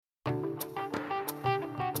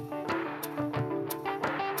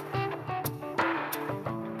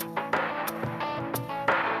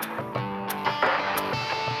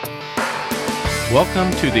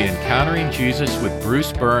Welcome to the Encountering Jesus with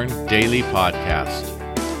Bruce Byrne Daily Podcast.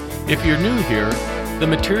 If you're new here, the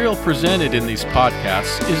material presented in these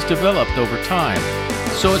podcasts is developed over time,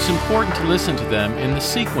 so it's important to listen to them in the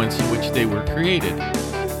sequence in which they were created.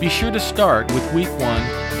 Be sure to start with Week 1,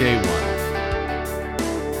 Day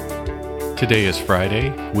 1. Today is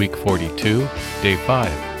Friday, Week 42, Day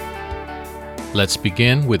 5. Let's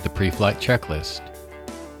begin with the pre-flight checklist.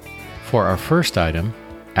 For our first item,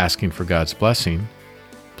 asking for God's blessing,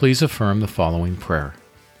 please affirm the following prayer.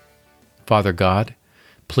 Father God,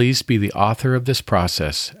 please be the author of this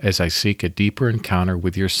process as I seek a deeper encounter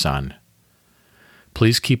with your Son.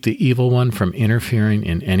 Please keep the evil one from interfering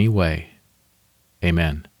in any way.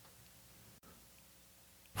 Amen.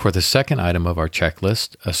 For the second item of our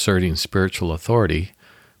checklist, asserting spiritual authority,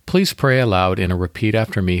 please pray aloud in a repeat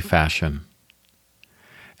after me fashion.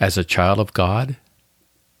 As a child of God,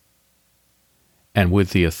 and with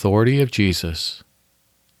the authority of Jesus,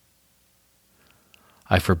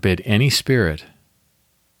 I forbid any spirit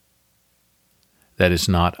that is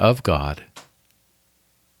not of God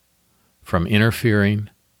from interfering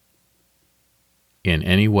in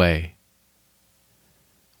any way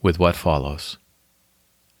with what follows.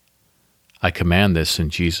 I command this in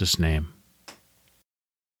Jesus' name.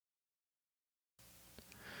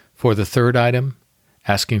 For the third item,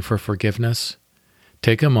 asking for forgiveness,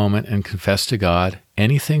 take a moment and confess to God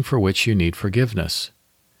anything for which you need forgiveness.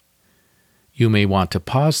 You may want to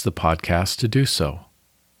pause the podcast to do so,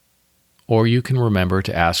 or you can remember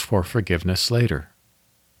to ask for forgiveness later.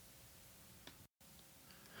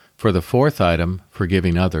 For the fourth item,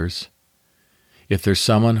 forgiving others, if there's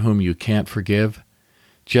someone whom you can't forgive,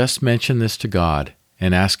 just mention this to God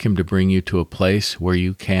and ask Him to bring you to a place where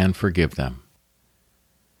you can forgive them.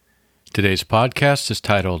 Today's podcast is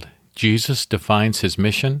titled, Jesus Defines His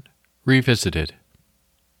Mission, Revisited.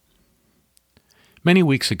 Many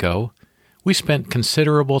weeks ago, we spent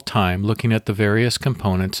considerable time looking at the various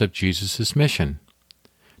components of Jesus' mission.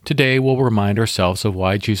 Today, we'll remind ourselves of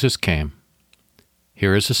why Jesus came.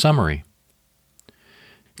 Here is a summary.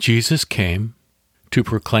 Jesus came to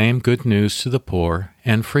proclaim good news to the poor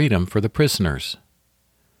and freedom for the prisoners,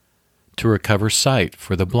 to recover sight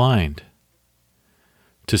for the blind,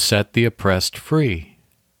 to set the oppressed free,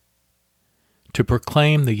 to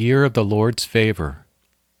proclaim the year of the Lord's favor,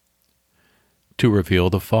 to reveal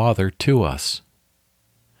the Father to us,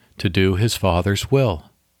 to do His Father's will,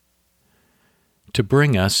 to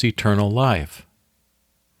bring us eternal life,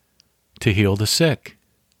 to heal the sick,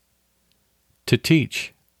 to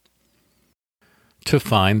teach, to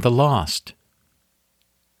find the lost,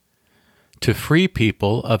 to free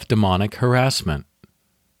people of demonic harassment,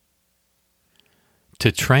 to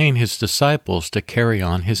train His disciples to carry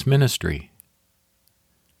on His ministry,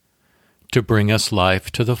 to bring us life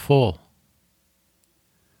to the full,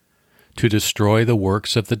 to destroy the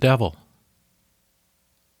works of the devil,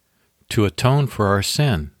 to atone for our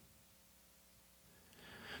sin,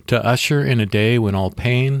 to usher in a day when all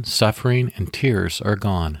pain, suffering, and tears are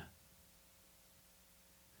gone.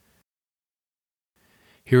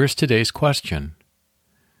 Here is today's question.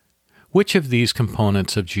 Which of these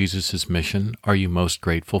components of Jesus' mission are you most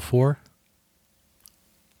grateful for?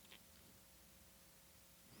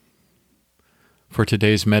 For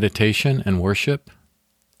today's meditation and worship,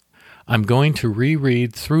 I'm going to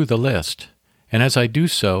reread through the list, and as I do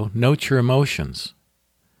so, note your emotions.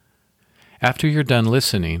 After you're done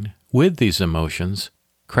listening, with these emotions,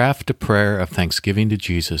 craft a prayer of thanksgiving to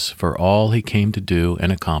Jesus for all He came to do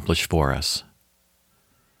and accomplish for us.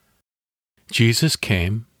 Jesus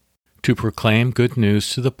came to proclaim good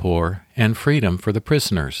news to the poor and freedom for the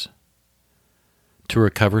prisoners, to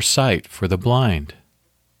recover sight for the blind,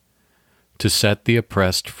 to set the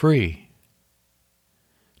oppressed free,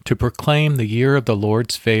 to proclaim the year of the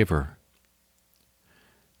Lord's favor,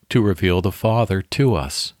 to reveal the Father to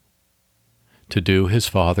us, to do His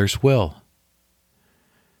Father's will,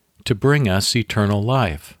 to bring us eternal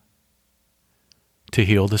life, to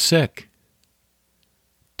heal the sick,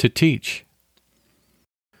 to teach,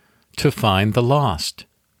 to find the lost,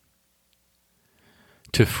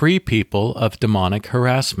 to free people of demonic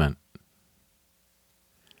harassment,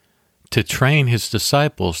 to train His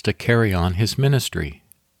disciples to carry on His ministry,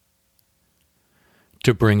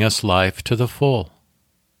 to bring us life to the full,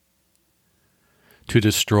 to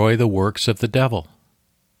destroy the works of the devil,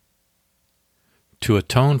 to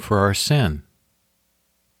atone for our sin,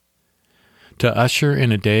 to usher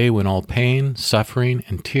in a day when all pain, suffering,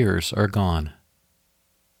 and tears are gone.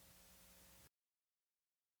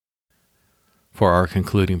 For our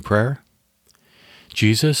concluding prayer,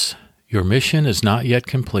 Jesus, your mission is not yet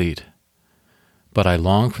complete, but I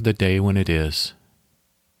long for the day when it is.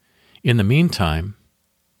 In the meantime,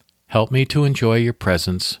 help me to enjoy your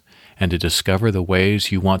presence and to discover the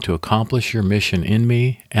ways you want to accomplish your mission in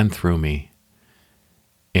me and through me.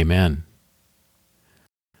 Amen.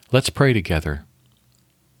 Let's pray together.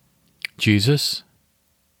 Jesus,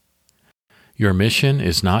 your mission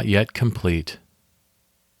is not yet complete,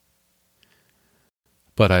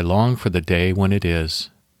 but I long for the day when it is.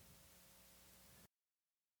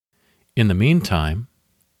 In the meantime,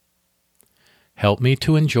 help me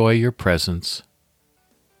to enjoy your presence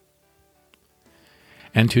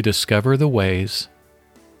and to discover the ways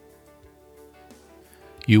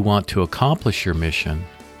you want to accomplish your mission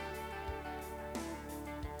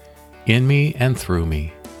in me and through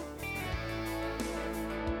me.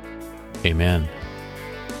 Amen.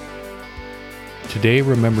 Today,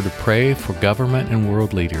 remember to pray for government and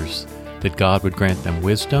world leaders, that God would grant them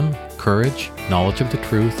wisdom, courage, knowledge of the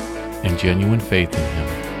truth, and genuine faith in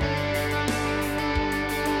Him.